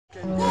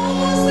The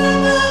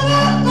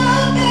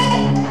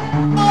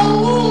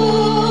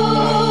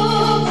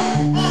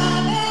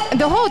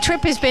whole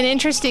trip has been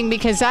interesting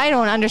because I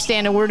don't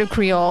understand a word of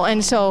Creole,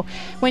 and so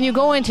when you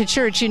go into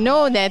church, you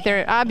know that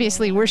they're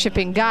obviously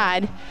worshiping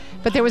God,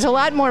 but there was a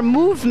lot more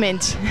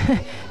movement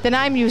than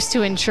I'm used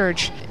to in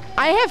church.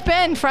 I have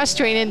been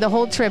frustrated the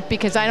whole trip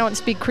because I don't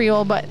speak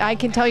Creole, but I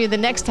can tell you the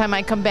next time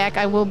I come back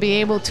I will be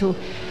able to,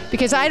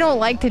 because I don't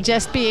like to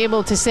just be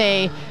able to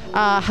say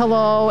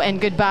hello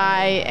and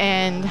goodbye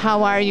and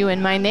how are you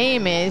and my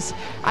name is.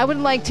 I would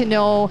like to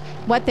know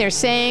what they're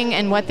saying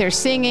and what they're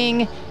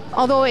singing,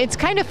 although it's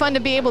kind of fun to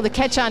be able to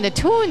catch on to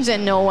tunes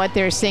and know what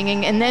they're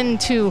singing and then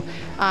to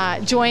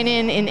join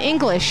in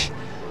English.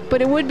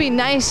 But it would be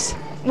nice.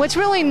 What's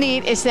really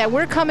neat is that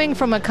we're coming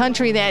from a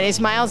country that is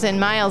miles and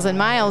miles and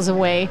miles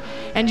away,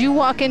 and you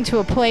walk into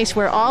a place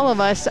where all of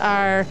us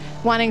are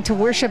wanting to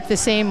worship the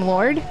same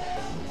Lord.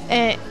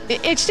 And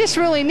it's just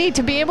really neat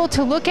to be able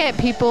to look at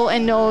people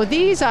and know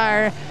these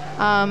are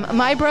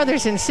my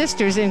brothers and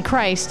sisters in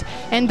Christ.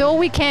 And though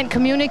we can't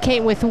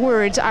communicate with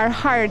words, our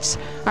hearts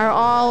are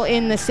all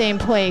in the same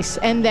place.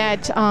 And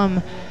that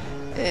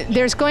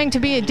there's going to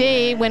be a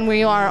day when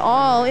we are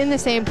all in the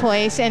same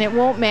place and it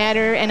won't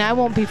matter and I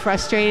won't be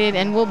frustrated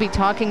and we'll be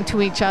talking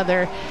to each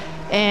other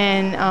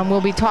and we'll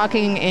be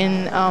talking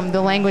in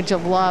the language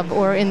of love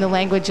or in the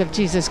language of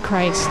Jesus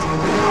Christ.